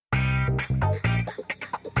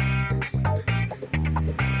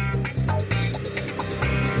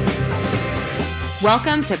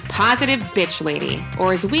Welcome to Positive Bitch Lady,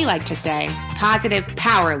 or as we like to say, Positive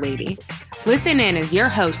Power Lady. Listen in as your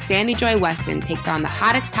host, Sandy Joy Weston, takes on the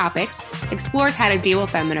hottest topics, explores how to deal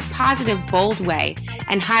with them in a positive, bold way,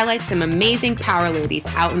 and highlights some amazing power ladies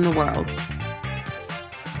out in the world.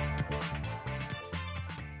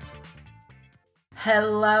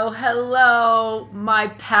 Hello, my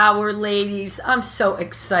power ladies. I'm so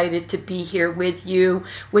excited to be here with you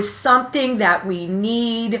with something that we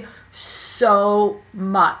need so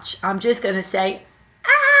much. I'm just going to say,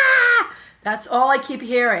 that's all I keep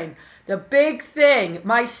hearing. The big thing,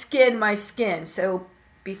 my skin. So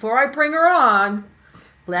before I bring her on,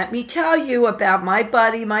 let me tell you about my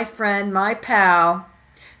buddy, my friend, my pal,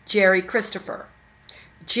 Jerry Christopher.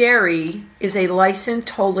 Jerry is a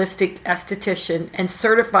licensed holistic esthetician and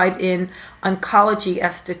certified in oncology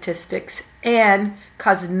estheticians and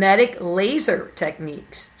cosmetic laser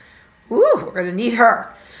techniques. Ooh, we're going to need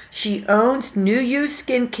her. She owns New You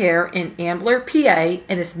Skincare in Ambler, PA,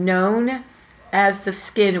 and is known as the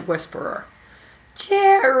Skin Whisperer.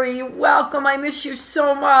 Jerry, welcome. I miss you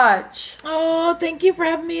so much. Oh, thank you for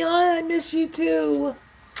having me on. I miss you too.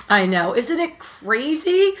 I know. Isn't it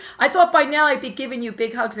crazy? I thought by now I'd be giving you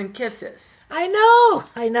big hugs and kisses. I know.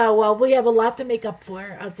 Well, we have a lot to make up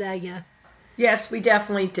for, I'll tell you. Yes, we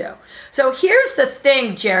definitely do. So here's the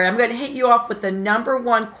thing, Jerry. I'm going to hit you off with the number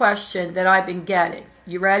one question that I've been getting.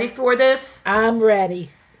 You ready for this? I'm ready.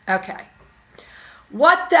 Okay.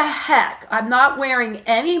 What the heck? I'm not wearing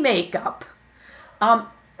any makeup. I'm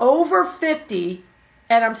over 50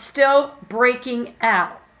 and I'm still breaking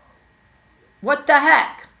out. What the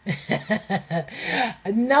heck?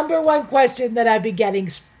 Number one question that I've been getting,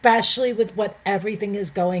 especially with what everything is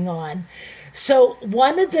going on. So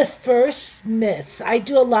one of the first myths, I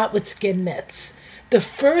do a lot with skin myths. The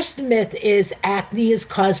first myth is acne is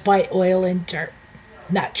caused by oil and dirt.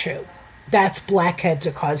 Not true. That's blackheads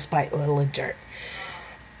are caused by oil and dirt.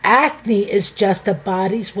 Acne is just the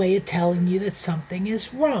body's way of telling you that something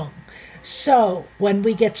is wrong. So when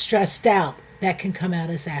we get stressed out, that can come out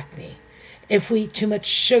as acne. If we eat too much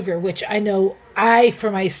sugar, which I know I,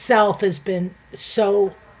 for myself, has been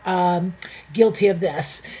so guilty of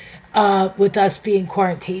this, with us being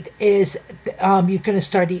quarantined, is you're going to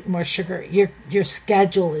start eating more sugar. Your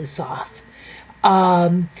schedule is off.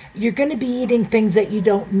 You're going to be eating things that you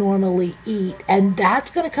don't normally eat, and that's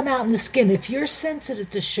going to come out in the skin. If you're sensitive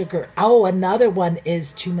to sugar, another one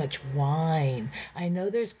is too much wine. I know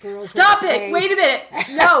there's girls. Stop it! Wait a minute.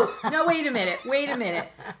 No, wait a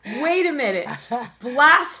minute.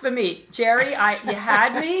 Blasphemy, Jerry. You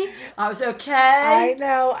had me. I was okay. I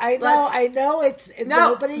know. It's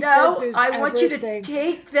nobody says there's. I want you to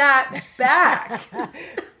take that back.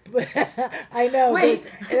 I know. Wait,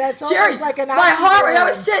 that's almost Jerry, like an oxymoron. My heart. I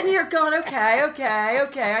was sitting here going, okay.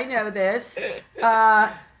 I know this,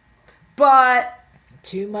 but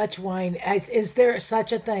too much wine. Is there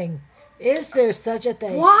such a thing?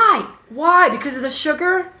 Why? Because of the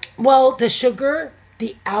sugar? Well, the sugar,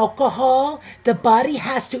 the alcohol, the body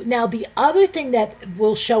has to. Now, the other thing that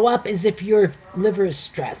will show up is if your liver is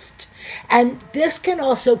stressed. And this can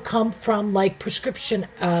also come from like prescription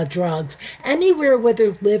drugs. Anywhere where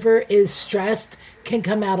the liver is stressed can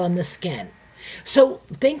come out on the skin. So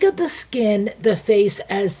think of the skin, the face,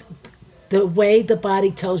 as the way the body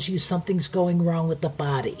tells you something's going wrong with the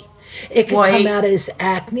body. It can come out as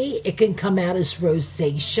acne. It can come out as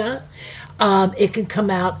rosacea. It can come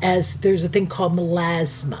out as, there's a thing called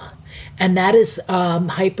melasma. And that is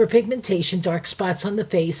hyperpigmentation, dark spots on the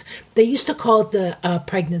face. They used to call it the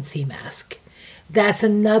pregnancy mask. That's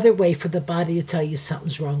another way for the body to tell you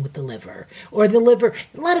something's wrong with the liver. Or the liver,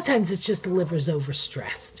 a lot of times it's just the liver's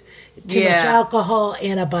overstressed. Too much alcohol,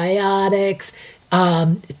 antibiotics,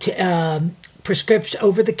 prescription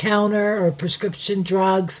over-the-counter or prescription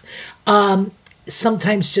drugs.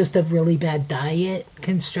 Sometimes just a really bad diet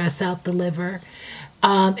can stress out the liver.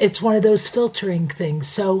 It's one of those filtering things.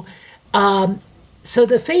 So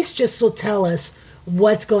the face just will tell us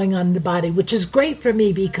what's going on in the body, which is great for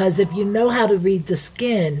me because if you know how to read the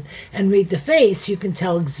skin and read the face, you can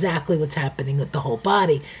tell exactly what's happening with the whole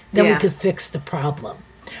body. Then we can fix the problem.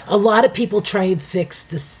 A lot of people try and fix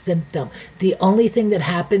the symptom. The only thing that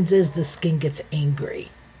happens is the skin gets angry.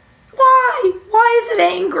 Why? Why is it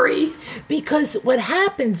angry? Because what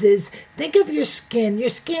happens is, think of your skin. Your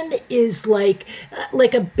skin is like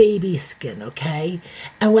a baby skin, okay?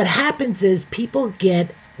 And what happens is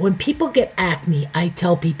when people get acne, I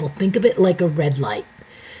tell people, think of it like a red light,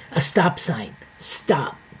 a stop sign.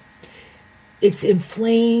 Stop. It's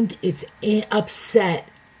inflamed. It's upset.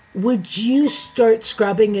 Would you start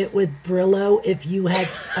scrubbing it with Brillo if you had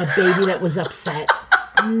a baby that was upset?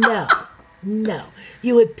 No. No.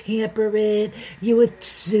 You would pamper it, you would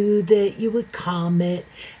soothe it, you would calm it.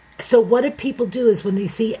 So what do people do is when they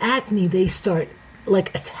see acne, they start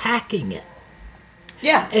like attacking it.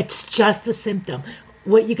 Yeah. It's just a symptom.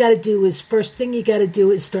 What you got to do is, first thing you got to do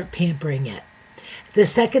is start pampering it. The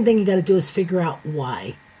second thing you got to do is figure out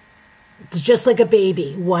why. It's just like a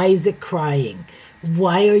baby. Why is it crying?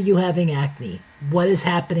 Why are you having acne? What is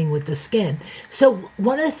happening with the skin? So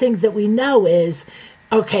one of the things that we know is,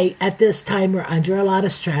 okay, at this time we're under a lot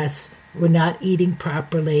of stress. We're not eating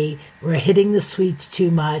properly. We're hitting the sweets too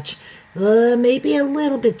much. Maybe a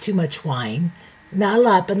little bit too much wine. Not a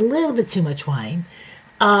lot, but a little bit too much wine.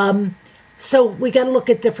 So we got to look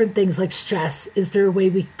at different things like stress. Is there a way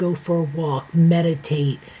we could go for a walk,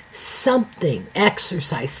 meditate, something,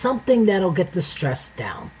 exercise, something that'll get the stress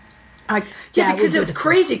down? Because it's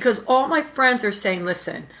crazy because all my friends are saying,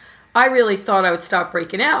 listen, I really thought I would stop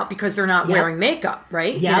breaking out because they're not wearing makeup,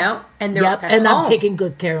 right? Yep. You know, and they're at and home. I'm taking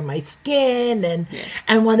good care of my skin.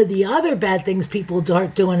 And one of the other bad things people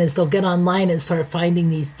start doing is they'll get online and start finding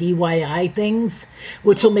these DIY things,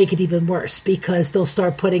 which will make it even worse because they'll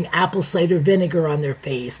start putting apple cider vinegar on their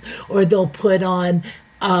face, or they'll put on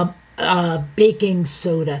baking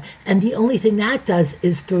soda. And the only thing that does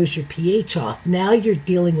is throws your pH off. Now you're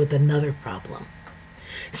dealing with another problem.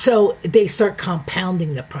 So they start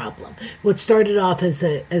compounding the problem. What started off as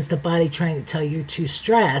the body trying to tell you're too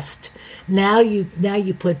stressed, now you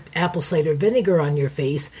put apple cider vinegar on your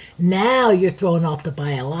face. Now you're throwing off the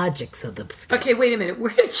biologics of the skin. Okay, wait a minute.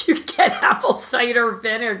 Where did you get apple cider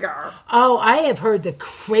vinegar? Oh, I have heard the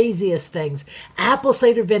craziest things. Apple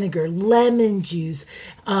cider vinegar, lemon juice,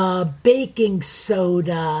 baking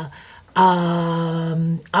soda.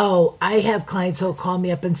 I have clients who'll call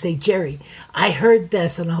me up and say, Jerry, I heard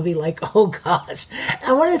this, and I'll be like, oh gosh.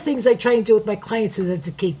 And one of the things I try and do with my clients is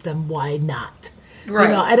educate them why not. Right,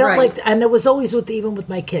 you know, I don't right. like to, and it was always even with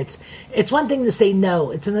my kids. It's one thing to say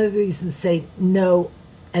no. It's another reason to say no,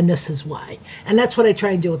 and this is why. And that's what I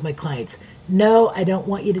try and do with my clients. No, I don't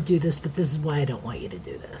want you to do this, but this is why I don't want you to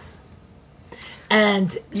do this.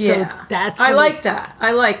 And so that's I like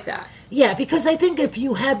that. Yeah, because I think if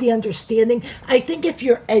you have the understanding, I think if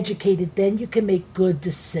you're educated, then you can make good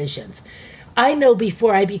decisions. I know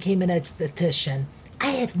before I became an esthetician, I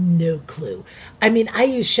had no clue. I mean, I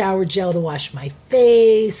used shower gel to wash my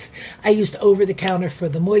face. I used over-the-counter for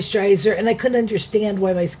the moisturizer, and I couldn't understand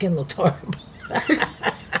why my skin looked horrible. And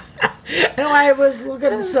why I was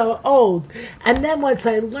looking so old. And then once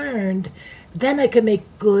I learned, then I can make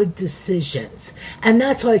good decisions. And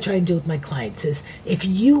that's what I try and do with my clients is if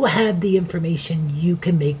you have the information, you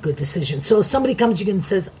can make good decisions. So if somebody comes to you and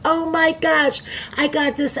says, oh my gosh, I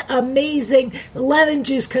got this amazing lemon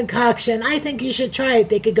juice concoction. I think you should try it.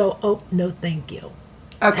 They could go, oh, no, thank you.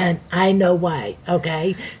 Okay. And I know why.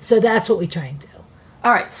 Okay. So that's what we try and do.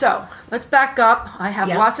 All right, so let's back up. I have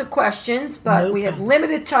lots of questions, but we have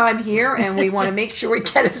limited time here, and we want to make sure we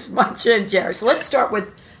get as much in, Jerry. So let's start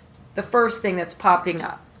with the first thing that's popping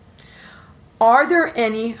up. Are there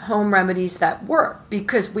any home remedies that work?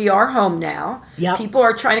 Because we are home now. Yep. People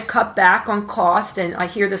are trying to cut back on cost, and I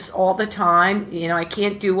hear this all the time. You know, I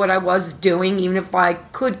can't do what I was doing, even if I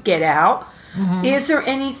could get out. Mm-hmm. Is there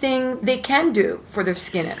anything they can do for their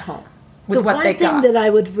skin at home with what they got? The one thing that I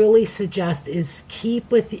would really suggest is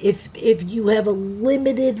keep with, if you have a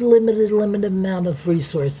limited amount of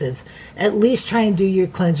resources, at least try and do your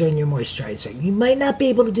cleanser and your moisturizer. You might not be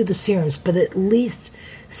able to do the serums, but at least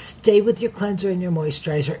stay with your cleanser and your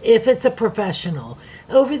moisturizer. If it's a professional,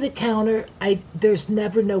 over the counter, there's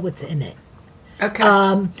never know what's in it.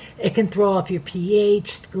 Okay. It can throw off your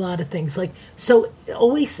pH, a lot of things so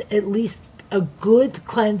always at least a good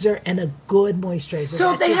cleanser and a good moisturizer.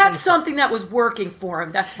 So if they had something that was working for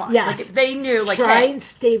them, that's fine. Yes. Like if they knew, try and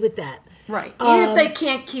stay with that. Right. Even if they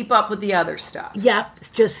can't keep up with the other stuff.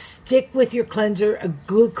 Yep. Just stick with your cleanser, a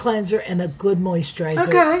good cleanser and a good moisturizer.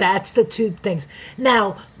 Okay. That's the two things.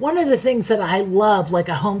 Now, one of the things that I love, like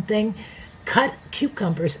a home thing, cut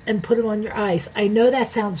cucumbers and put them on your eyes. I know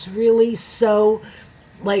that sounds really so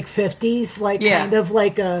like 50s, kind of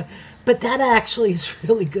like a... But that actually is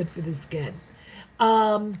really good for the skin.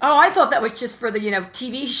 I thought that was just for the,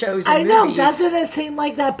 TV shows and I know, movies. doesn't it seem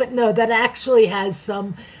like that? But no, that actually has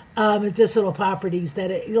some medicinal properties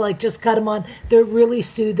that just cut them on. They're really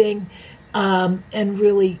soothing and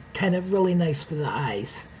really kind of really nice for the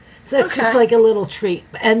eyes. So that's just like a little treat.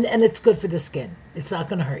 And it's good for the skin. It's not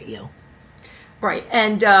going to hurt you. Right.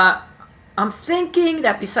 And I'm thinking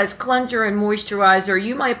that besides cleanser and moisturizer,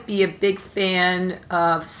 you might be a big fan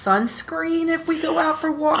of sunscreen if we go out for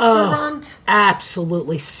walks or runs.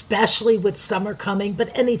 Absolutely, especially with summer coming, but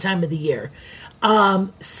any time of the year.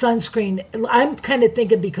 Sunscreen. I'm kind of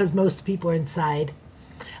thinking because most people are inside.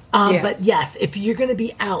 But yes, if you're going to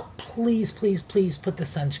be out, please, please, please put the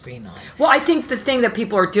sunscreen on. Well, I think the thing that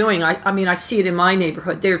people are doing, I mean, I see it in my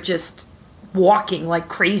neighborhood. They're just walking like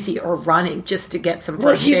crazy or running just to get some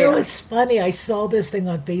fresh air. Well, it's funny. I saw this thing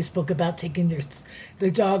on Facebook about taking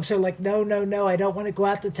the dogs are like, no, I don't want to go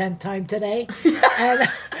out the 10th time today. And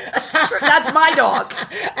that's my dog.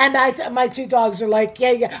 And my 2 dogs are like,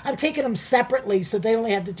 yeah, I'm taking them separately so they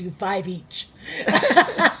only have to do 5 each.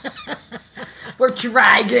 We're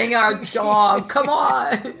dragging our dog. Come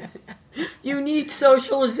on. You need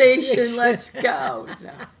socialization. Let's go.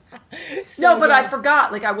 No, but I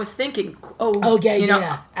forgot. Like, I was thinking,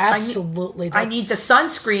 absolutely. I need the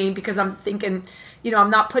sunscreen because I'm thinking,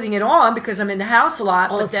 I'm not putting it on because I'm in the house a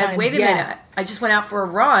lot. But then, wait a minute. I just went out for a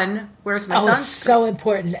run. Where's my sunscreen? It's so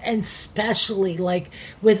important. And especially, like,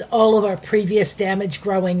 with all of our previous damage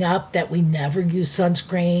growing up that we never used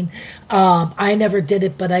sunscreen. I never did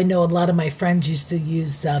it, but I know a lot of my friends used to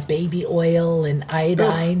use baby oil and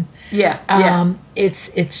iodine. Yeah.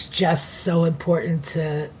 It's just so important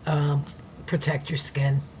to protect your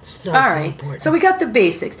skin. So important. So we got the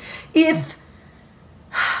basics.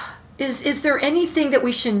 Is there anything that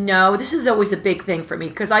we should know? This is always a big thing for me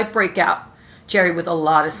because I break out, Jerry, with a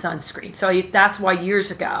lot of sunscreen. So that's why years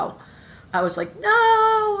ago I was like, no,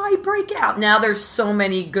 I break out. Now there's so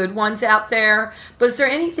many good ones out there. But is there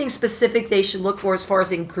anything specific they should look for as far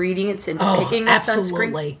as ingredients in picking the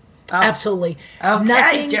sunscreen? Absolutely.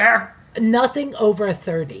 Okay, nothing over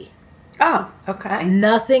 30. Oh, okay.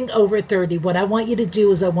 Nothing over 30. What I want you to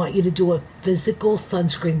do is I want you to do a physical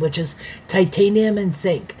sunscreen, which is titanium and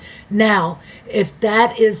zinc. Now, if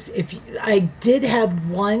I did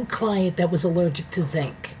have one client that was allergic to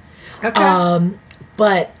zinc. Okay.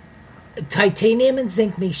 But titanium and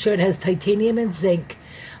zinc, make sure it has titanium and zinc.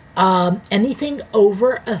 Anything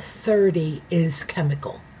over a 30 is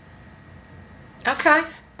chemical. Okay.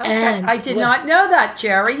 And I did not know that,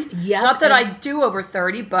 Jerry. Yep, not that I do over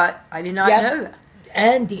 30, but I did not know that.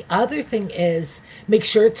 And the other thing is, make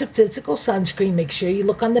sure it's a physical sunscreen. Make sure you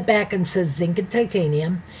look on the back and says zinc and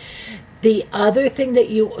titanium. The other thing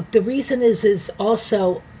the reason is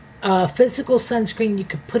also physical sunscreen. You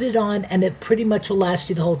could put it on and it pretty much will last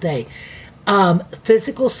you the whole day.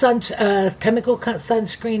 Chemical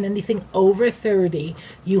sunscreen, anything over 30,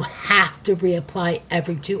 you have to reapply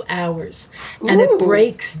every 2 hours. And it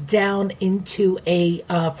breaks down into a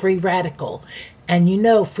free radical. And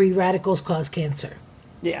free radicals cause cancer.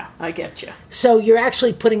 Yeah, I get you. So you're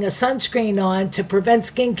actually putting a sunscreen on to prevent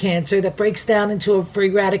skin cancer that breaks down into a free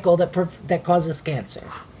radical that causes cancer.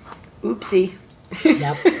 Oopsie.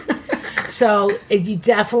 Yep. So you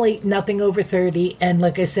definitely nothing over 30, and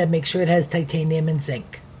like I said, make sure it has titanium and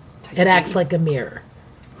zinc. It acts like a mirror.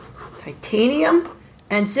 Titanium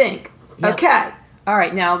and zinc. Yep. Okay. All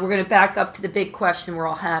right. Now we're going to back up to the big question we're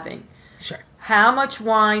all having. Sure. How much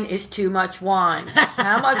wine is too much wine?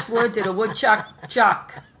 How much wood did a woodchuck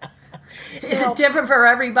chuck? Is it different for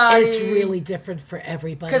everybody? It's really different for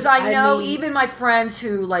everybody. Because I know even my friends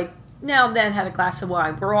who now and then had a glass of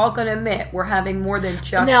wine. We're all going to admit we're having more than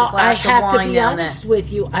just a glass of wine. Now, I have to be honest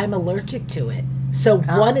with you. I'm allergic to it. So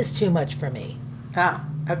one is too much for me. Oh,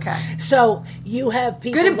 okay. So you have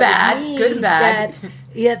people good and bad.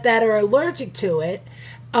 That are allergic to it.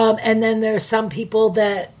 And then there's some people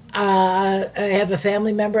that I have a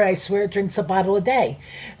family member, I swear, drinks a bottle a day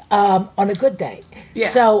on a good day. Yeah.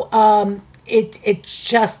 So It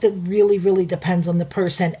just really, really depends on the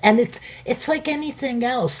person. And it's like anything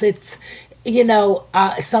else. It's,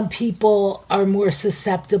 some people are more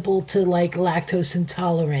susceptible to like lactose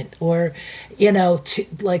intolerant or, to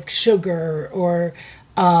like sugar or,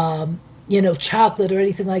 chocolate or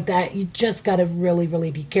anything like that. You just got to really,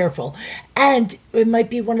 really be careful. And it might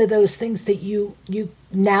be one of those things that you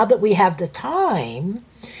now that we have the time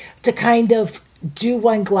to kind of do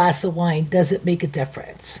 1 glass of wine, does it make a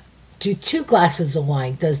difference? Do 2 glasses of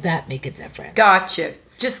wine, does that make a difference? Gotcha.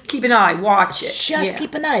 Just keep an eye, watch it.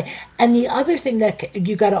 Keep an eye. And the other thing that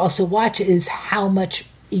you got to also watch is how much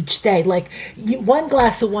each day. Like 1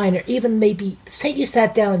 glass of wine, or even maybe, say you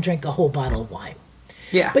sat down and drank a whole bottle of wine.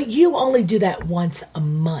 Yeah. But you only do that once a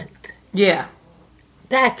month. Yeah.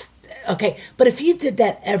 That's, okay. But if you did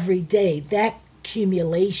that every day, that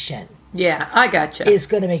accumulation. Yeah, I gotcha. Is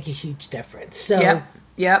going to make a huge difference. So.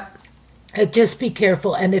 Yep. Just be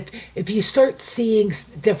careful. And if you start seeing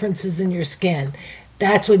differences in your skin,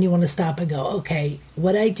 that's when you want to stop and go, okay,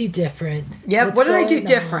 what I do different? Yep, what did I do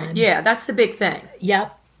different? Yeah, that's the big thing.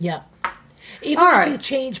 Yep. Even if you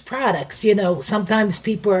change products, sometimes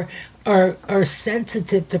people are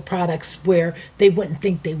sensitive to products where they wouldn't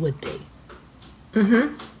think they would be.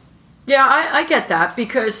 Yeah, I get that,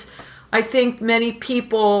 because I think many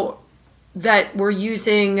people that were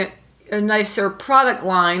using a nicer product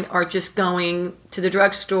line are just going to the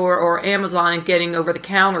drugstore or Amazon and getting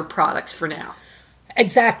over-the-counter products for now.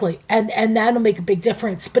 Exactly. And that'll make a big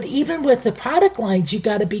difference. But even with the product lines, you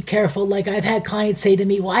got to be careful. Like, I've had clients say to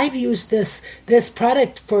me, well, I've used this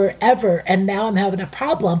product forever and now I'm having a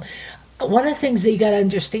problem. One of the things that you got to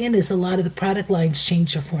understand is a lot of the product lines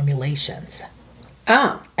change their formulations.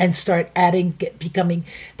 Oh. And start adding fillers,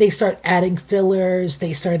 they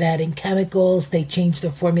start adding chemicals, they change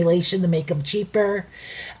their formulation to make them cheaper.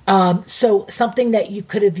 So something that you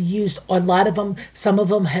could have used, a lot of them, some of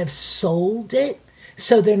them have sold it.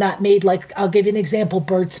 So they're not made like, I'll give you an example.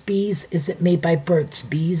 Burt's Bees isn't made by Burt's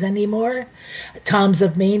Bees anymore. Tom's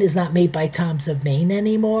of Maine is not made by Tom's of Maine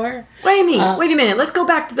anymore. Wait a minute. Let's go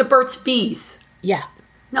back to the Burt's Bees. Yeah.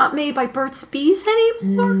 Not made by Burt's Bees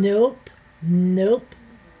anymore? Nope.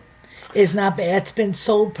 It's not bad. It's been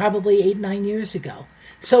sold probably 8-9 years ago.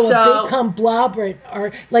 So a big conglomerate,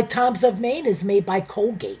 or like Tom's of Maine is made by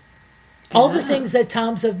Colgate. All the things that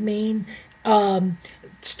Tom's of Maine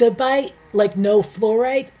stood by, like no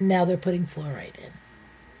fluoride, now they're putting fluoride in.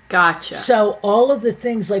 Gotcha. So all of the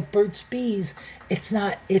things like Burt's Bees, it's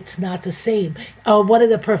not the same. One of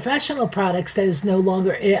the professional products that is no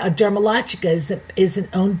longer Dermalogica isn't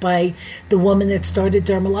owned by the woman that started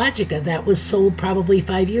Dermalogica. That was sold probably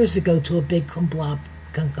 5 years ago to a big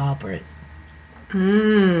conglomerate.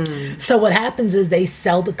 So what happens is they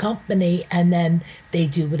sell the company and then they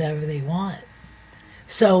do whatever they want.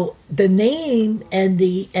 So the name and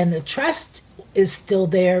the trust is still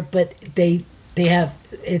there, but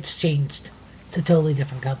it's changed. It's a totally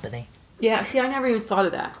different company. Yeah, see, I never even thought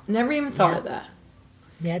of that.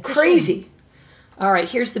 Yeah, it's crazy. All right,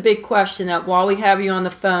 here's the big question that while we have you on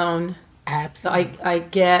the phone, absolutely, I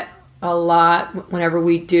get a lot whenever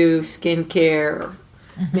we do skincare or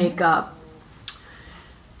makeup.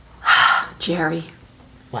 Jerry,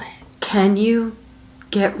 what? Can you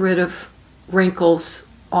get rid of wrinkles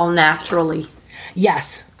all naturally?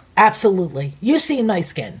 Yes, absolutely. You've seen my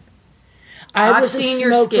skin. I've seen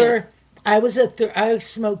your skin. I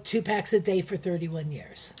smoked 2 packs a day for 31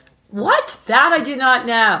 years. What? That I did not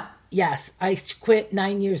know. Yes, I quit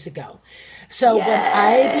 9 years ago. So when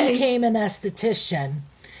I became an esthetician,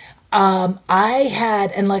 I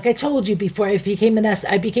had, and like I told you before, I became an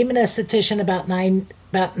esthetician about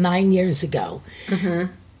nine years ago,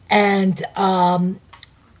 and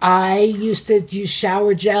I used to use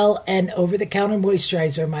shower gel and over-the-counter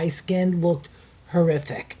moisturizer. My skin looked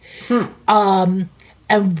horrific.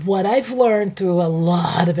 And what I've learned through a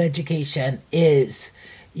lot of education is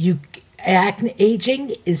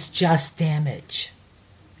aging is just damage.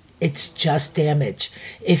 It's just damage.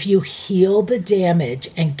 If you heal the damage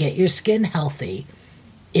and get your skin healthy,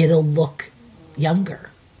 it'll look younger.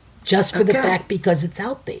 Just for the fact because it's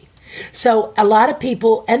healthy. So a lot of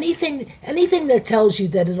people, anything that tells you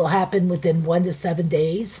that it'll happen within 1 to 7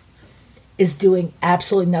 days is doing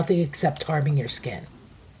absolutely nothing except harming your skin.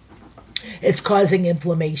 It's causing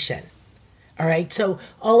inflammation. All right, so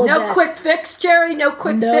all of that. No quick fix, Jerry. No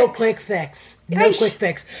quick fix. No quick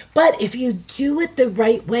fix. But if you do it the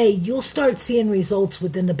right way, you'll start seeing results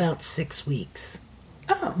within about 6 weeks.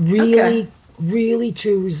 Oh, Really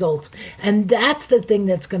true results. And that's the thing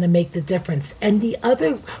that's going to make the difference. And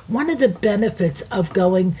one of the benefits of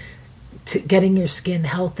getting your skin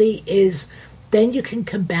healthy is then you can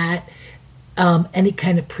combat any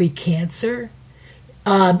kind of pre-cancer.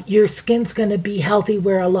 Your skin's going to be healthy,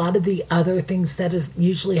 where a lot of the other things that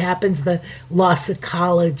usually happens, the loss of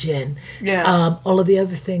collagen, all of the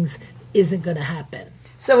other things, isn't going to happen.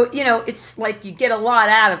 So, it's like you get a lot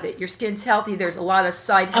out of it. Your skin's healthy. There's a lot of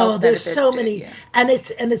side health benefits. There's so many. Yeah. And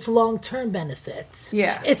it's long-term benefits.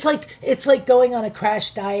 Yeah. It's like going on a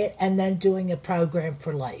crash diet and then doing a program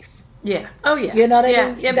for life. Yeah. Oh, yeah. You know what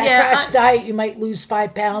I mean? Yeah. That crash diet, you might lose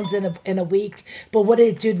 5 pounds in a week, but what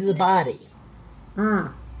did it do to the body?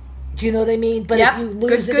 Do you know what I mean? But if you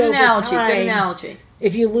lose it over time, good analogy.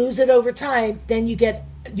 If you lose it over time, then you get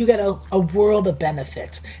a world of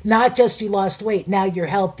benefits. Not just you lost weight. Now you're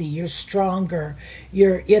healthy. You're stronger.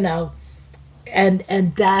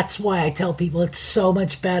 And that's why I tell people it's so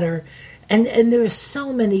much better. And there's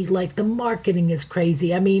so many, like, the marketing is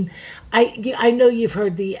crazy. I mean, I know you've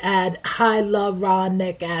heard the ad,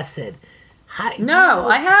 hyaluronic acid. No,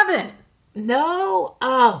 I haven't. No?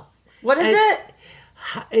 Oh. What is it?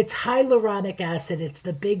 It's hyaluronic acid. It's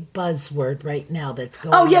the big buzzword right now that's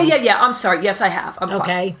going on. Yeah. I'm sorry. Yes, I have.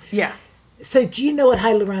 Okay. Yeah. So do you know what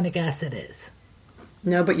hyaluronic acid is?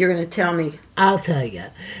 No, but you're going to tell me. I'll tell you.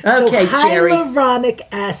 Okay, so Jerry. hyaluronic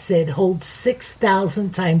acid holds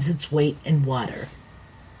 6,000 times its weight in water.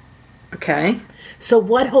 Okay. So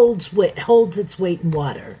what holds its weight in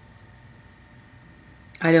water?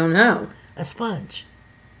 I don't know. A sponge.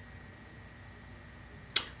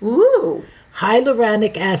 Ooh.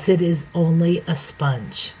 Hyaluronic acid is only a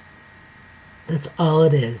sponge. That's all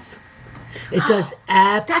it is. It does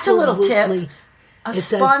absolutely... That's a little tip. A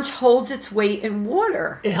sponge holds its weight in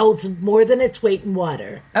water. It holds more than its weight in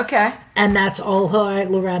water. Okay. And that's all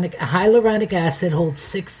hyaluronic acid holds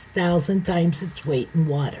 6,000 times its weight in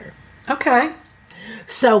water. Okay.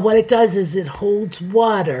 So what it does is it holds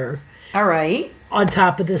water All right. on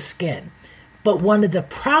top of the skin. But one of the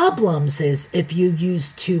problems is if you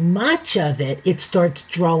use too much of it, it starts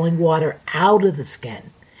drawing water out of the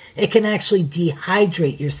skin. It can actually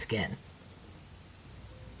dehydrate your skin.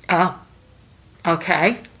 Oh.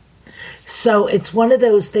 Okay. So it's one of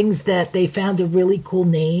those things that they found a really cool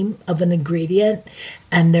name of an ingredient,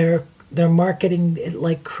 and they're marketing it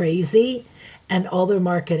like crazy, and all their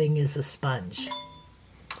marketing is a sponge.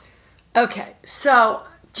 Okay. So,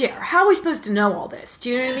 Jer, how are we supposed to know all this? Do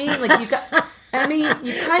you know what I mean? Like you got. I mean,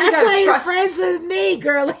 you kind of That's got why to you're trust. friends with me,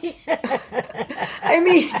 girlie. I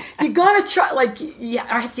mean, you got to try. Like,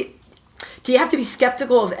 yeah. Do you have to be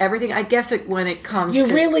skeptical of everything? I guess when it comes You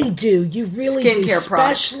to really do. You really do. skincare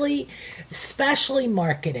products. Especially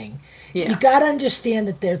marketing. Yeah. You got to understand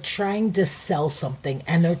that they're trying to sell something,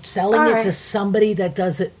 and they're selling it to somebody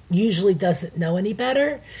that usually doesn't know any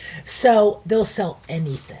better. So they'll sell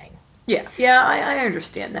anything. Yeah, I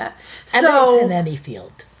understand that. And So it's in any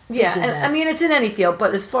field. yeah, do and that. I mean it's in any field,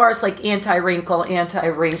 but as far as like anti-wrinkle, And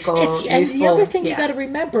the useful, other thing you yeah. got to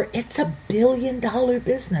remember, it's $1 billion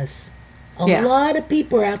business. A Yeah. lot of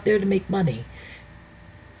people are out there to make money.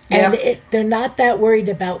 And Yeah. they're not that worried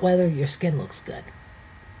about whether your skin looks good.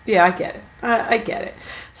 Yeah, I get it. I get it.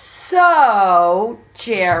 So,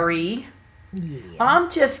 Jerry, I'm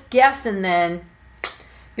just guessing then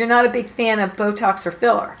you're not a big fan of Botox or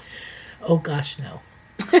filler. Oh gosh, no.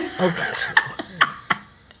 Oh gosh, no.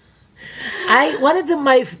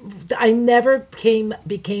 I never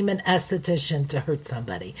became an esthetician to hurt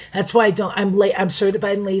somebody. That's why I'm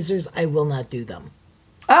certified in lasers. I will not do them.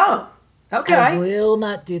 Oh, okay. I will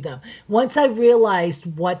not do them. Once I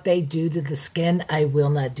realized what they do to the skin, I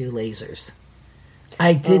will not do lasers.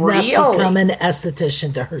 I did Really? not become an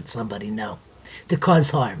esthetician to hurt somebody, no. To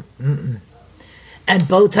cause harm. Mm-mm. And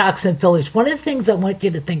Botox and fillers. One of the things I want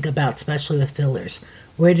you to think about, especially with fillers,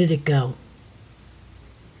 where did it go?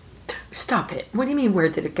 Stop it. What do you mean, where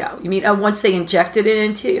did it go? You mean once they injected it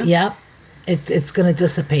into you? Yep. It's going to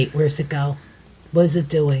dissipate. Where's it go? What is it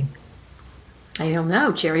doing? I don't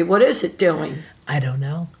know, Jerry. What is it doing? I don't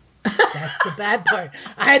know. That's the bad part.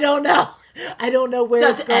 I don't know. I don't know where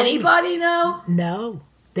Does it's going. anybody know? No.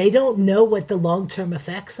 They don't know what the long-term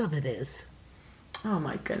effects of it is. Oh,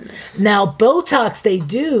 my goodness. Now, Botox, they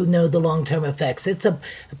do know the long-term effects.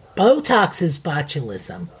 Botox is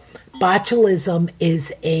botulism. Botulism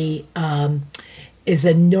is a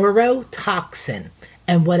neurotoxin.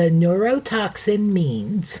 And what a neurotoxin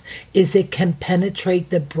means is it can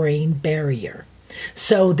penetrate the brain barrier.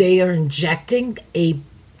 So they are injecting a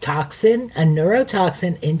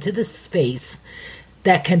neurotoxin into the space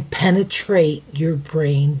that can penetrate your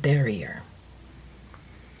brain barrier.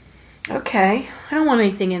 Okay. I don't want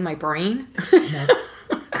anything in my brain. No.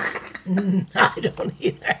 I don't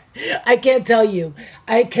either. I can't tell you.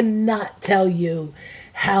 I cannot tell you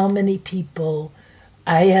how many people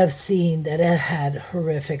I have seen that have had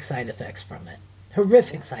horrific side effects from it.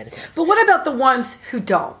 Horrific side effects. But what about the ones who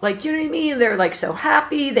don't? Like, you know what I mean? They're like so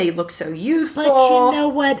happy. They look so youthful. But you know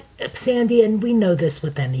what, Sandy, and we know this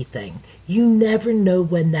with anything. You never know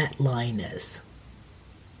when that line is.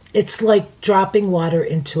 It's like dropping water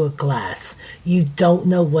into a glass. You don't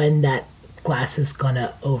know when that glass is going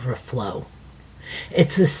to overflow.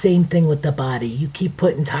 It's the same thing with the body. You keep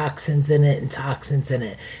putting toxins in it and toxins in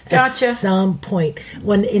it. Gotcha. At some point,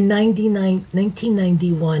 when in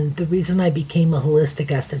 1991, the reason I became a holistic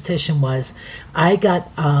esthetician was I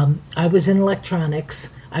was in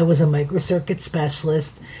electronics. I was a microcircuit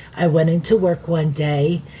specialist. I went into work one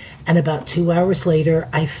day, and about 2 hours later,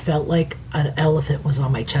 I felt like an elephant was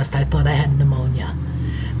on my chest. I thought I had pneumonia.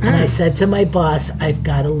 And I said to my boss, I've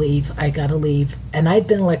got to leave. I got to leave. And I'd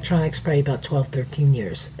been in electronics probably about 12, 13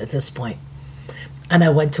 years at this point. And I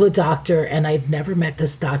went to a doctor, and I'd never met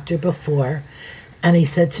this doctor before. And he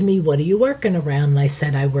said to me, what are you working around? And I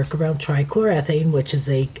said, I work around trichloroethane, which is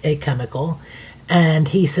a chemical. And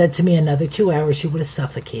he said to me, another 2 hours, you would have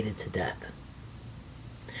suffocated to death.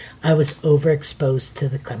 I was overexposed to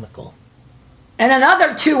the chemical. And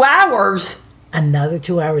another 2 hours. Another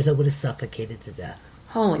 2 hours, I would have suffocated to death.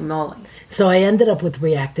 Holy moly. So I ended up with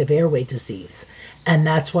reactive airway disease. And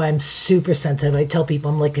that's why I'm super sensitive. I tell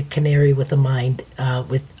people I'm like a canary with a mind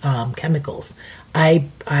with chemicals. I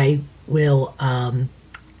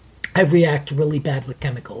react really bad with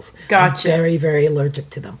chemicals. Gotcha. I'm very, very allergic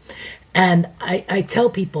to them. And I tell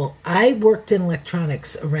people, I worked in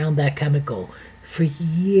electronics around that chemical for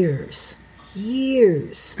years,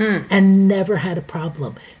 and never had a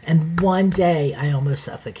problem. And one day I almost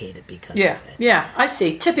suffocated because of it. Yeah, I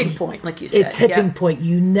see. Tipping point, like you said. It's tipping point.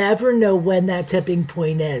 You never know when that tipping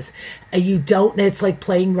point is. You don't, it's like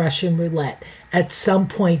playing Russian roulette. At some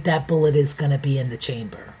point, that bullet is going to be in the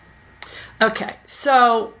chamber. Okay,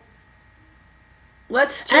 so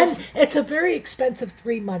let's just... And it's a very expensive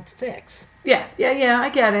 3-month fix. Yeah, I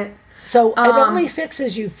get it. So it only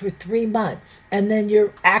fixes you for 3 months, and then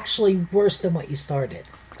you're actually worse than what you started.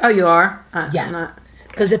 Oh, you are? Yeah,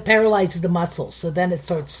 because it paralyzes the muscles, so then it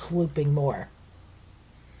starts slooping more.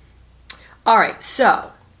 All right,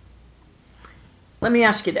 so let me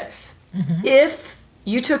ask you this. Mm-hmm. If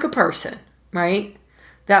you took a person, right,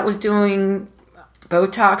 that was doing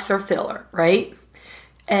Botox or filler, right,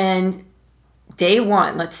 and day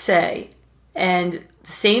one, let's say, and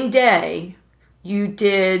the same day you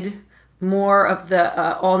did more of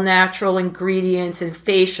the all-natural ingredients and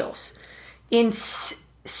facials, in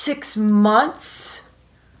 6 months,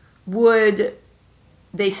 would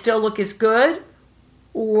they still look as good?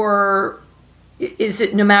 Or is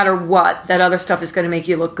it no matter what, that other stuff is going to make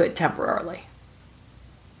you look good temporarily?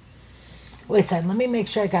 Wait a second, let me make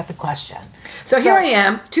sure I got the question. So here I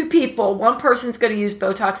am, 2 people. One person's going to use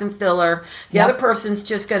Botox and filler. The other person's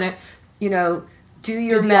just going to, do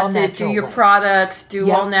your method, do your products,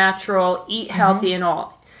 do all natural, eat healthy and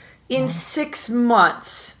all. In 6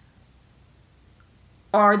 months,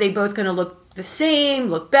 are they both going to look the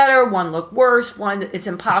same, look better, one look worse, one, it's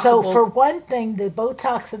impossible? So for one thing, the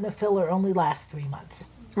Botox and the filler only last 3 months.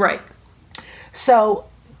 Right. So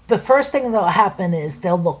the first thing that'll happen is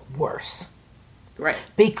they'll look worse. Right.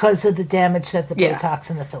 Because of the damage that the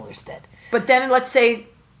Botox and the fillers did. But then let's say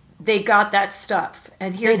they got that stuff,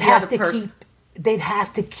 and here's the other person. They'd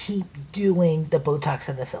have to keep doing the Botox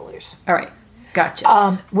and the fillers. All right.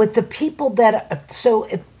 Gotcha. With the people that,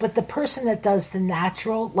 but the person that does the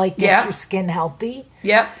natural, like gets your skin healthy,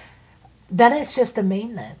 then it's just a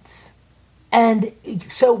maintenance. And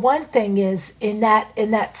so one thing is in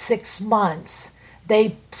that 6 months,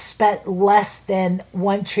 they spent less than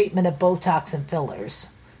one treatment of Botox and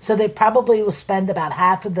fillers. So they probably will spend about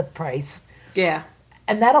half of the price. Yeah.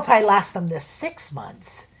 And that'll probably last them the 6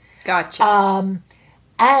 months. Gotcha.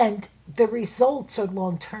 And the results are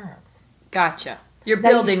long term. Gotcha. You're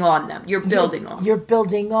building on them. You're building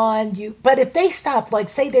on. But if they stopped, like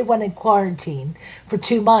say they went in quarantine for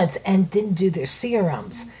 2 months and didn't do their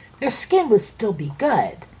serums, their skin would still be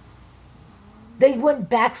good. They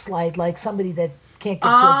wouldn't backslide like somebody that can't get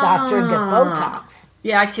to a doctor and get Botox.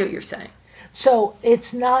 Yeah, I see what you're saying. So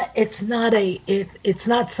it's not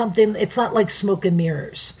something. It's not like smoke and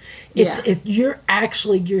mirrors.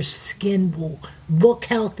 Your skin will look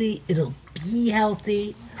healthy. It'll be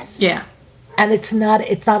healthy. Yeah. And it's not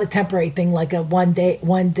a temporary thing like a one day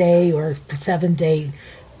or 7-day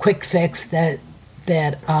quick fix that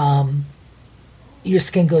your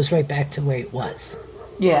skin goes right back to where it was.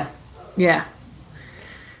 Yeah. Yeah.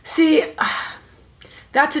 See,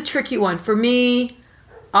 that's a tricky one. For me,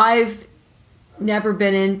 I've never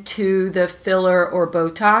been into the filler or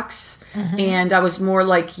Botox. Mm-hmm. And I was more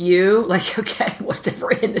like you, like, okay,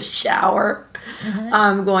 whatever in the shower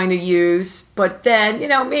I'm going to use. But then,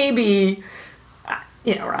 maybe,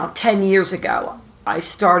 around 10 years ago, I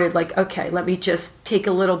started like, okay, let me just take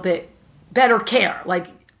a little bit better care, like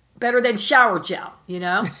better than shower gel,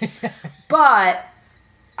 But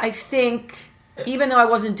I think even though I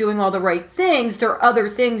wasn't doing all the right things, there are other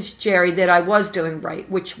things, Jerry, that I was doing right,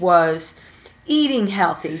 which was eating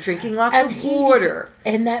healthy, drinking lots of water.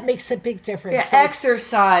 And that makes a big difference. Yeah,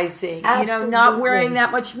 exercising, not wearing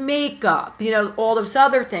that much makeup, all those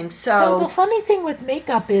other things. So the funny thing with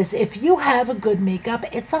makeup is if you have a good makeup,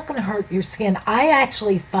 it's not going to hurt your skin. I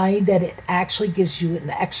actually find that it actually gives you an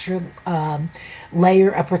extra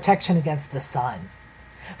layer of protection against the sun.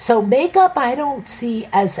 So makeup I don't see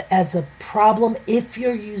as a problem if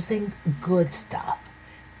you're using good stuff.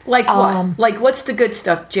 Like what? Like what's the good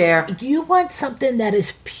stuff, Jer? You want something that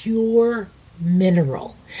is pure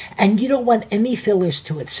mineral. And you don't want any fillers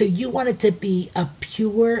to it. So you want it to be a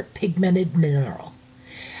pure pigmented mineral.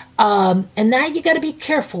 And now you got to be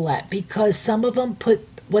careful because some of them put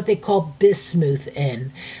what they call Bismuth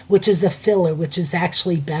in, which is a filler, which is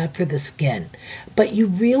actually bad for the skin. But you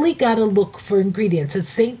really got to look for ingredients. It's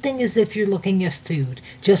the same thing as if you're looking at food.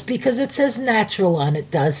 Just because it says natural on it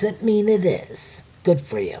doesn't mean it is good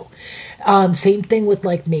for you. Same thing with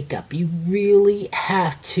like makeup. You really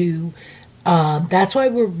have to, that's why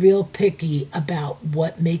we're real picky about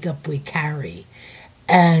what makeup we carry.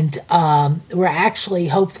 And we're actually,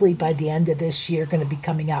 hopefully by the end of this year, going to be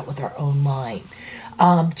coming out with our own line.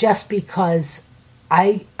 Just because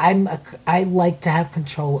I like to have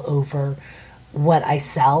control over what I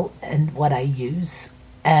sell and what I use.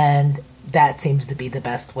 And that seems to be the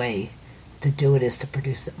best way to do it, is to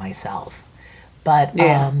produce it myself. But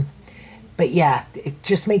yeah,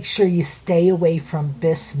 just make sure you stay away from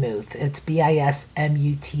Bismuth. It's Bismuth.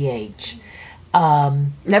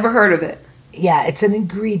 Never heard of it. Yeah, it's an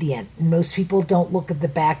ingredient. Most people don't look at the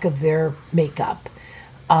back of their makeup,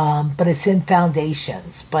 but it's in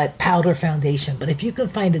foundations, powder foundation. But if you can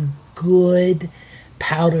find a good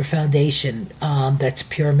powder foundation that's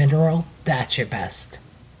pure mineral, that's your best.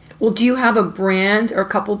 Well, do you have a brand or a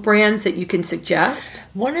couple brands that you can suggest?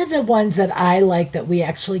 One of the ones that I like that we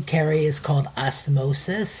actually carry is called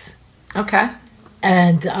Osmosis. Okay.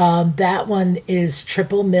 And that one is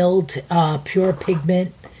triple milled, pure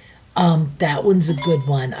pigment. That one's a good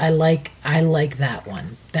one. I like that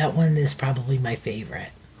one. That one is probably my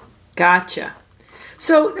favorite. Gotcha.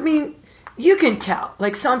 So, I mean, you can tell.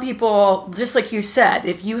 Like some people, just like you said,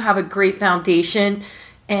 if you have a great foundation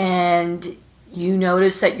and you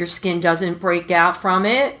notice that your skin doesn't break out from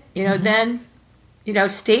it, then,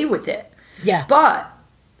 stay with it. Yeah. But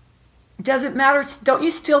does it matter? Don't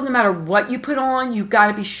you still, no matter what you put on, you got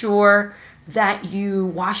to be sure that you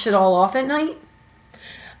wash it all off at night?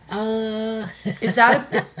 Is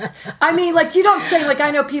that I mean, like, you don't say, like,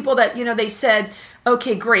 I know people that, they said,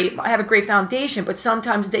 okay, great, I have a great foundation, but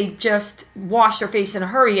sometimes they just wash their face in a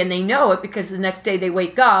hurry and they know it because the next day they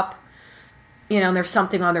wake up, and there's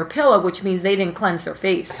something on their pillow, which means they didn't cleanse their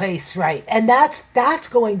face. Right. And that's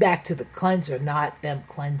going back to the cleanser, not them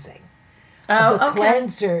cleansing. Oh, the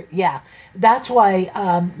cleanser, yeah. That's why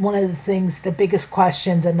one of the things, the biggest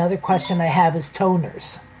questions, another question I have is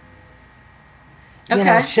toners.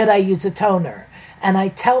 Okay. Should I use a toner? And I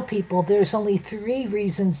tell people there's only 3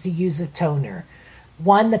 reasons to use a toner.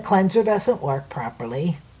 1, the cleanser doesn't work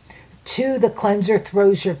properly. 2, the cleanser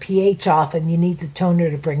throws your pH off and you need the toner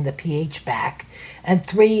to bring the pH back. And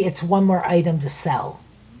 3, it's one more item to sell.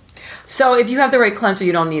 So if you have the right cleanser,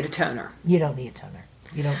 you don't need a toner. You don't need a toner.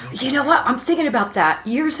 You know what? I'm thinking about that.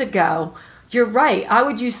 Years ago, you're right. I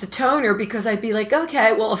would use the toner because I'd be like,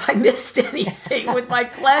 okay, well, if I missed anything with my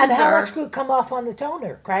cleanser. And how much could come off on the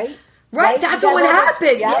toner, right? Right? That's what would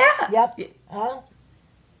happen. Yep. All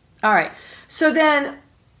right. So then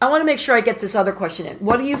I want to make sure I get this other question in.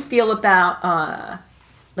 What do you feel about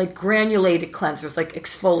like granulated cleansers, like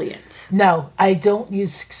exfoliants? No, I don't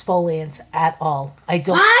use exfoliants at all. I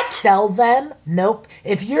don't sell them. Nope.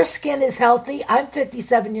 If your skin is healthy, I'm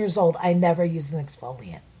 57 years old. I never use an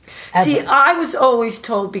exfoliant. Ever. See, I was always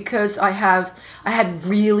told, because I had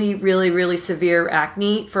really, really, really severe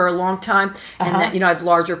acne for a long time, and that, I have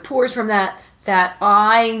larger pores from that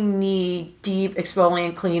I need deep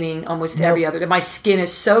exfoliant cleaning almost every other day. My skin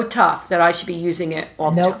is so tough that I should be using it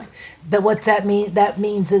all the time. What's that mean? That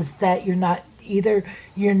means is that you're not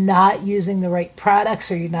using the right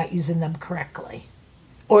products, or you're not using them correctly,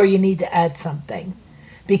 or you need to add something,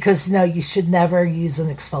 because you should never use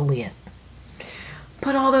an exfoliant.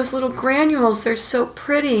 But all those little granules, they're so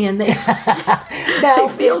pretty, and they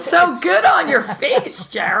feel so good on your face,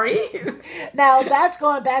 Jerry. Now, that's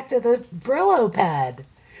going back to the Brillo pad.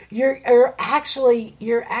 You're actually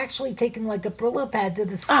taking like a Brillo pad to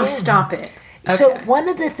the skin. Oh, stop it. Okay. So one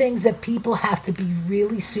of the things that people have to be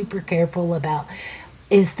really super careful about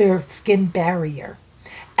is their skin barrier.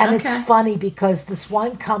 And it's funny because this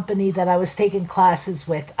one company that I was taking classes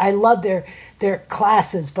with, I love their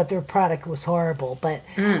classes, but their product was horrible. But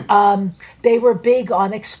they were big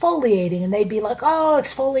on exfoliating, and they'd be like, oh,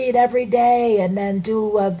 exfoliate every day, and then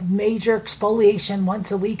do a major exfoliation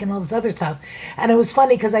once a week and all this other stuff. And it was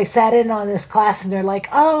funny because I sat in on this class, and they're like,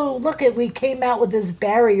 oh, we came out with this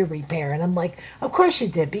barrier repair. And I'm like, of course you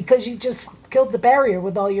did, because you just killed the barrier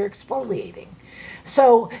with all your exfoliating.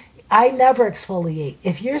 So I never exfoliate.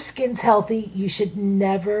 If your skin's healthy, you should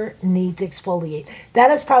never need to exfoliate.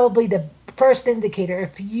 That is probably the first indicator.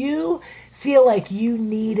 If you feel like you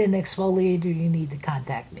need an exfoliator, you need to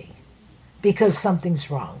contact me, because something's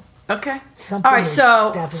wrong. Okay. Something all right,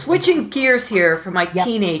 so switching wrong. Gears here for my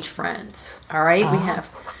teenage friends. All right, we have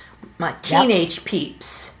my teenage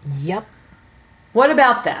peeps. Yep. What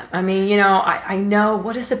about them? I mean, I know,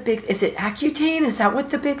 what is is it Accutane? Is that what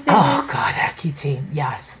the big thing is? Oh, God, Accutane.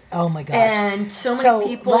 Yes. Oh, my gosh. And so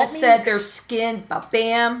many people said their skin,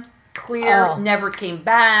 bam, clear, never came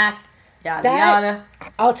back, yada, yada.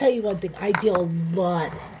 I'll tell you one thing. I deal a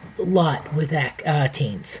lot with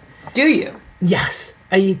teens. Do you? Yes,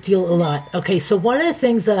 I deal a lot. Okay, so one of the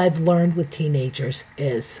things that I've learned with teenagers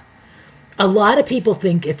is a lot of people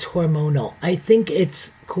think it's hormonal. I think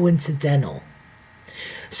it's coincidental.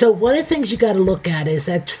 So one of the things you got to look at is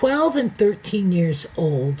at 12 and 13 years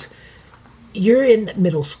old, you're in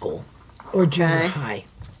middle school or junior high.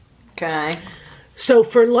 Okay. So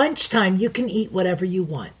for lunchtime, you can eat whatever you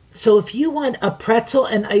want. So if you want a pretzel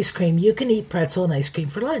and ice cream, you can eat pretzel and ice cream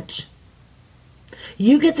for lunch.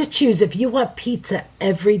 You get to choose. If you want pizza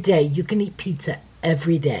every day, you can eat pizza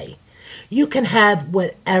every day. You can have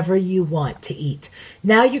whatever you want to eat.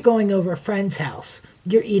 Now you're going over a friend's house.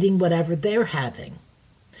 You're eating whatever they're having.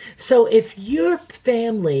 So if your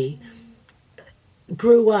family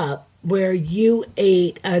grew up where you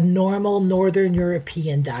ate a normal Northern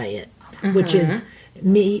European diet, which is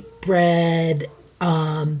meat, bread,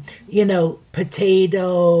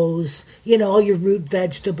 potatoes, all your root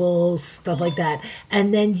vegetables, stuff like that.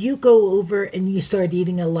 And then you go over and you start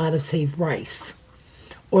eating a lot of, say, rice.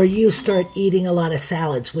 Or you start eating a lot of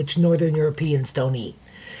salads, which Northern Europeans don't eat.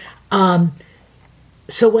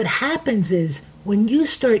 So what happens is when you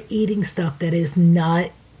start eating stuff that is not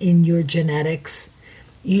in your genetics,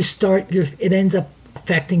 it ends up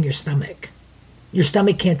affecting your stomach. Your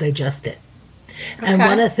stomach can't digest it. Okay. And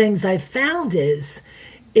one of the things I've found is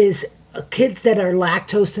kids that are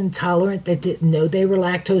lactose intolerant that didn't know they were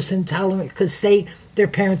lactose intolerant because their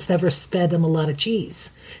parents never fed them a lot of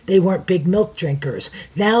cheese. They weren't big milk drinkers.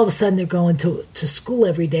 Now all of a sudden they're going to school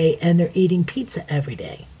every day and they're eating pizza every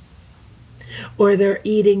day. Or they're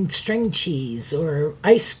eating string cheese or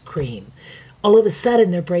ice cream. All of a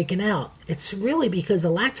sudden they're breaking out. It's really because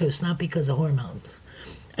of lactose, not because of hormones.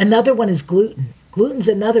 Another one is gluten. Gluten's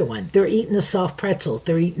another one. They're eating the soft pretzels.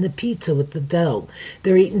 They're eating the pizza with the dough.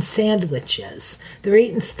 They're eating sandwiches. They're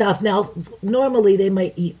eating stuff. Now, normally they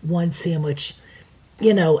might eat one sandwich,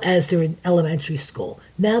 as they're in elementary school.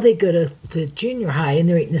 Now they go to junior high and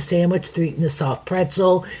they're eating a sandwich. They're eating the soft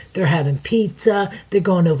pretzel. They're having pizza. They're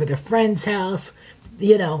going over their friend's house.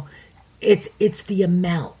 It's the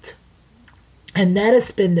amount. And that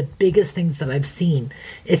has been the biggest things that I've seen.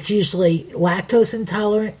 It's usually lactose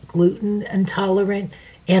intolerant, gluten intolerant,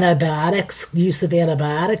 use of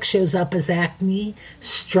antibiotics shows up as acne,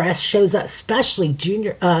 stress shows up, especially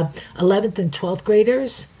 11th and 12th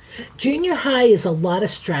graders. Junior high is a lot of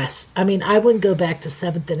stress. I mean, I wouldn't go back to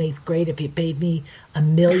 7th and 8th grade if you paid me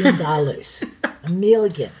 $1 million. $1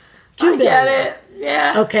 million. I get it.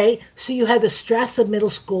 Yeah. Okay, so you have the stress of middle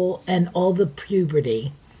school and all the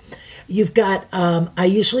puberty. You've got, I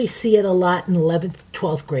usually see it a lot in 11th,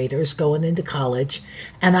 12th graders going into college,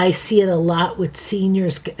 and I see it a lot with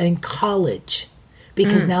seniors in college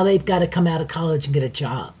because now they've got to come out of college and get a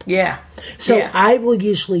job. Yeah. So I will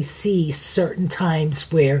usually see certain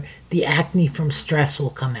times where the acne from stress will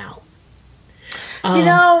come out.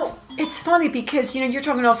 It's funny because, you're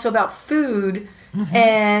talking also about food,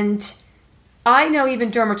 and I know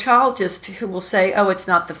even dermatologists who will say, oh, it's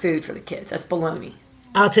not the food for the kids. That's baloney.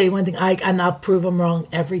 I'll tell you one thing, and I'll prove them wrong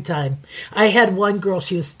every time. I had one girl,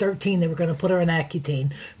 she was 13, they were going to put her on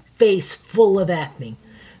Accutane, face full of acne.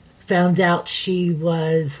 Found out she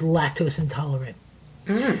was lactose intolerant.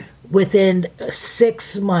 Within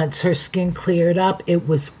 6 months, her skin cleared up. It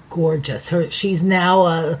was gorgeous. She's now,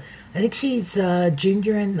 I think she's a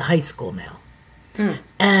junior in high school now.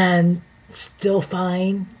 And still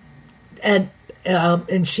fine. And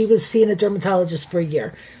she was seeing a dermatologist for a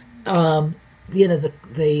year. The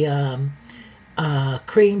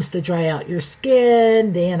creams to dry out your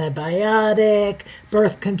skin, the antibiotic,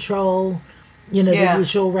 birth control, the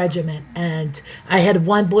usual regimen. And I had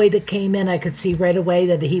one boy that came in, I could see right away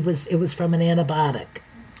that it was from an antibiotic.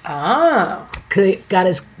 Oh.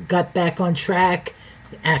 Got back on track,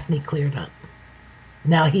 acne cleared up.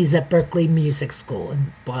 Now he's at Berkeley Music School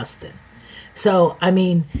in Boston. So, I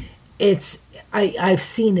mean, I've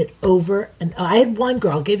seen it over, and I had one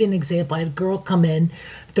girl, I'll give you an example. I had a girl come in,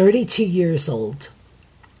 32 years old,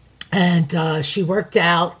 and she worked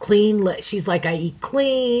out, clean. She's like, I eat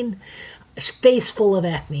clean, face full of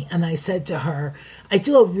acne. And I said to her, I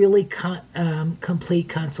do a really complete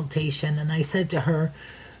consultation, and I said to her,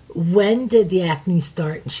 when did the acne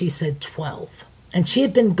start? And she said 12. And she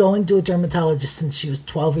had been going to a dermatologist since she was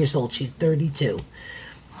 12 years old. She's 32.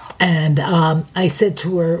 And I said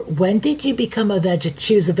to her, when did you become a vegetarian?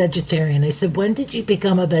 She was a vegetarian. I said, when did you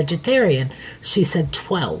become a vegetarian? She said,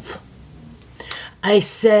 12. I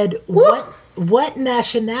said, what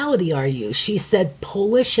nationality are you? She said,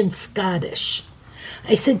 Polish and Scottish.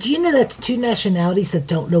 I said, do you know that's two nationalities that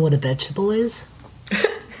don't know what a vegetable is?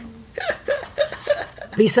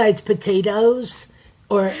 Besides potatoes.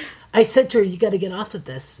 Or I said to her, you got to get off of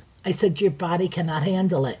this. I said, your body cannot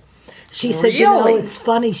handle it. She said, you know, it's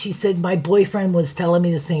funny. She said, my boyfriend was telling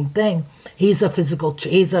me the same thing. He's a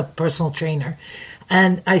personal trainer.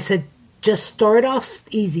 And I said, just start off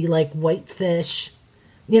easy, like white fish.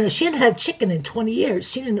 You know, she hadn't had chicken in 20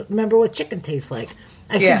 years. She didn't remember what chicken tastes like.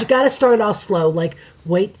 I said, you got to start off slow, like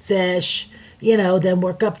white fish, you know, then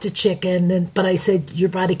work up to chicken. But I said, your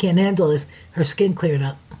body can't handle this. Her skin cleared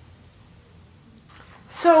up.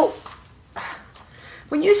 So,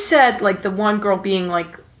 when you said, like, the one girl being,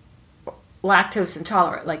 like, lactose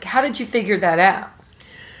intolerant, like, how did you figure that out?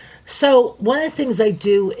 So one of the things I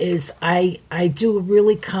do is I do a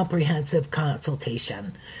really comprehensive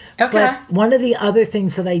consultation. Okay. But one of the other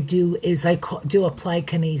things that I do is I do applied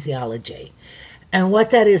kinesiology. And what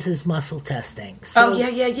that is muscle testing. So,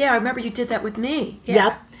 yeah. I remember you did that with me. Yeah.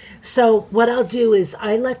 Yep. So what I'll do is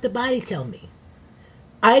I let the body tell me.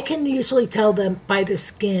 I can usually tell them by the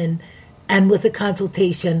skin. And with the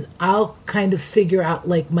consultation, I'll kind of figure out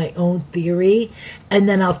like my own theory, and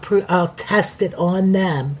then I'll test it on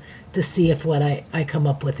them to see if what I come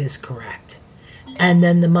up with is correct. And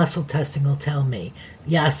then the muscle testing will tell me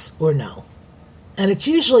yes or no. And it's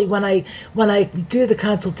usually when I do the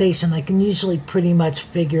consultation, I can usually pretty much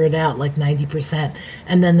figure it out like 90%,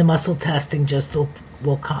 and then the muscle testing just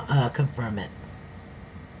will confirm it.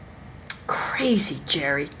 Crazy,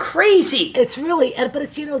 Jerry. Crazy. It's really, but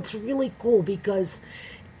it's, you know, it's really cool because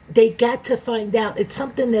they get to find out. It's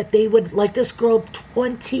something that they would, like this girl,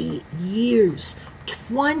 20 years.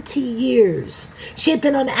 20 years. She had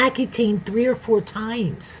been on Accutane 3 or 4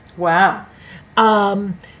 times. Wow.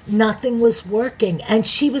 Nothing was working. And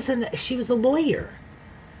she was a lawyer.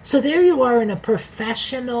 So there you are in a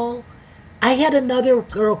professional. I had another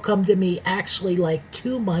girl come to me actually like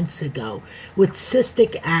 2 months ago with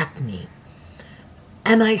cystic acne.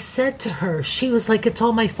 And I said to her, she was like, it's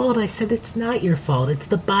all my fault. I said, it's not your fault. It's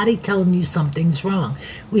the body telling you something's wrong.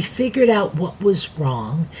 We figured out what was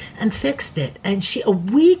wrong and fixed it. And a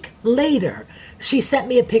week later, she sent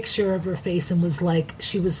me a picture of her face and was like,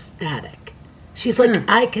 she was static. She's like,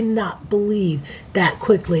 I cannot believe that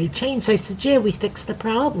quickly it changed. I said, yeah, we fixed the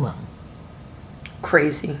problem.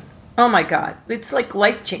 Crazy. Oh my God. It's like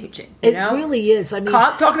life-changing. It really is. I mean,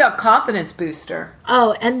 talk about confidence booster.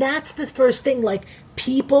 Oh, and that's the first thing. Like,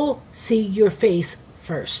 people see your face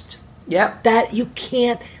first. Yep. That you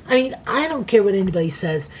can't, I mean, I don't care what anybody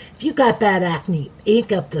says. If you got bad acne,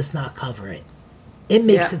 makeup does not cover it. It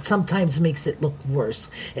makes it, sometimes makes it look worse.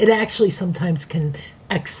 It actually sometimes can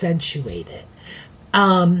accentuate it.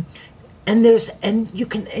 And you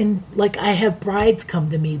can, and like I have brides come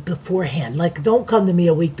to me beforehand. Like, don't come to me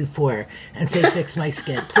a week before and say, fix my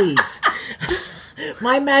skin, please.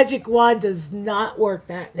 My magic wand does not work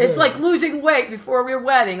that good. It's like losing weight before your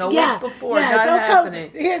wedding, a week before, not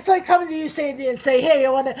happening. It's like coming to you saying, hey, I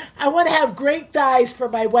want to have great thighs for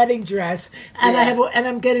my wedding dress, and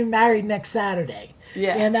I'm getting married next Saturday.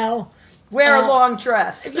 Yeah. You know? Wear a long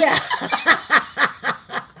dress. Yeah.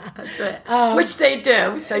 That's it. Which they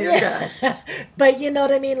do, so you're good. But you know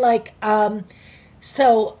what I mean? Like,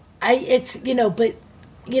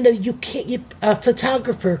 you can't, a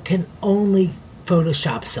photographer can only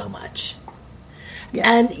Photoshop so much.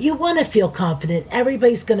 Yeah. And you want to feel confident.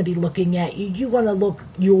 Everybody's going to be looking at you. You want to look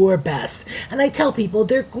your best. And I tell people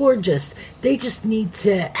they're gorgeous. They just need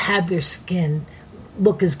to have their skin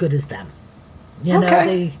look as good as them. You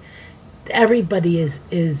know, everybody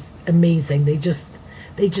is amazing. They just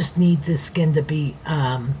need the skin to be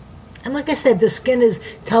and like I said, the skin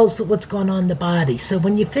tells what's going on in the body. So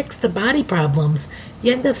when you fix the body problems,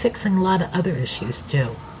 you end up fixing a lot of other issues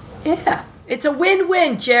too. Yeah. It's a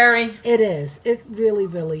win-win, Jerry. It is. It really,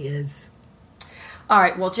 really is. All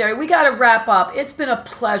right. Well, Jerry, we got to wrap up. It's been a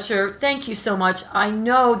pleasure. Thank you so much. I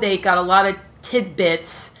know they got a lot of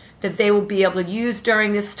tidbits that they will be able to use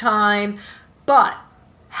during this time. But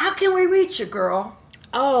how can we reach you, girl?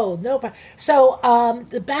 Oh, no. So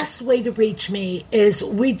the best way to reach me is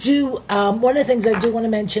we do, one of the things I do want to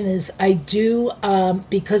mention is I do,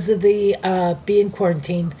 because of the being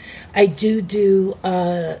quarantined, I do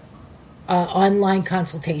online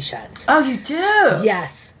consultations. Oh, you do?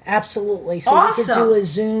 Yes, absolutely. So awesome. We can do a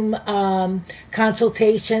Zoom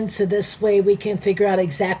consultation, so this way we can figure out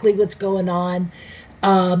exactly what's going on.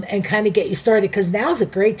 and kind of get you started, because now's a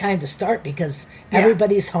great time to start because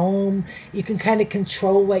everybody's home. You can kind of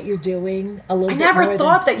control what you're doing a little bit. I never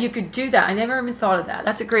thought that you could do that. I never even thought of that.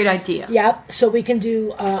 That's a great idea. Yep. So we can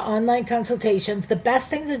do online consultations. The best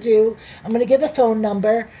thing to do, I'm going to give a phone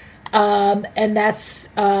number, and that's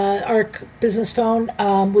our business phone.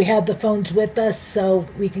 We have the phones with us, so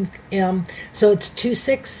we can. So it's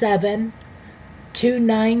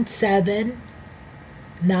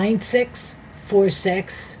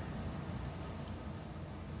 267-297-9646.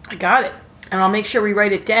 I got it. And I'll make sure we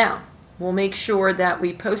write it down. We'll make sure that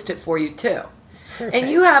we post it for you too. Perfect. And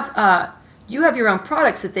you have your own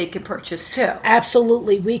products that they can purchase too.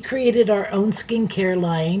 Absolutely. We created our own skincare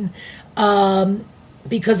line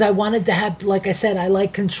because I wanted to have, like I said, I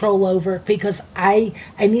like control over it because I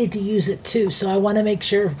need to use it too. So I want to make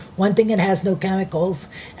sure, one thing, it has no chemicals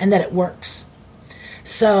and that it works.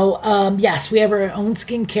 So, yes, we have our own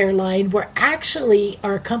skincare line.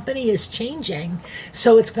 Our company is changing.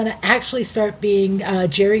 So it's going to actually start being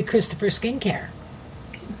Jerry Christopher Skincare.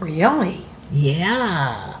 Really?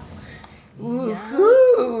 Yeah.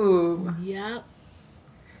 Woohoo! Yep.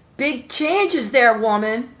 Big changes there,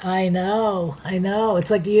 woman. I know. It's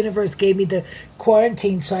like the universe gave me the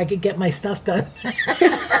quarantine so I could get my stuff done.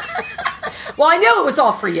 Well, I know it was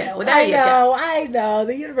all for you. Well, I know.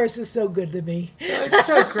 The universe is so good to me. It's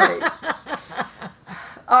so great.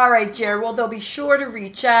 All right, Jared. Well, they'll be sure to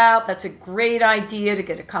reach out. That's a great idea to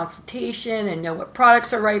get a consultation and know what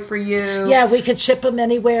products are right for you. Yeah, we could ship them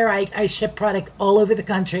anywhere. I ship product all over the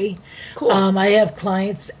country. Cool. I have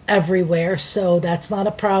clients everywhere, so that's not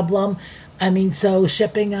a problem. I mean, so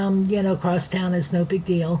shipping across town is no big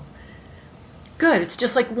deal. Good. It's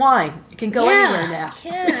just like wine. It can go anywhere now.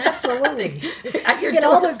 Yeah, absolutely. At your you get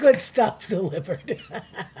all the doorstep. good stuff delivered.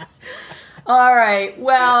 All right.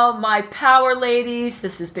 Well, my power ladies,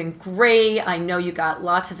 this has been great. I know you got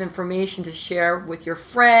lots of information to share with your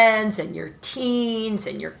friends and your teens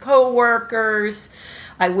and your coworkers.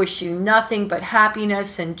 I wish you nothing but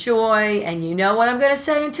happiness and joy. And you know what I'm going to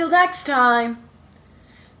say until next time.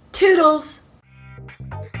 Toodles.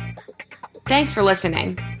 Thanks for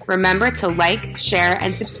listening. Remember to like, share,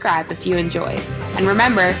 and subscribe if you enjoyed. And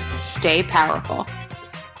remember, stay powerful.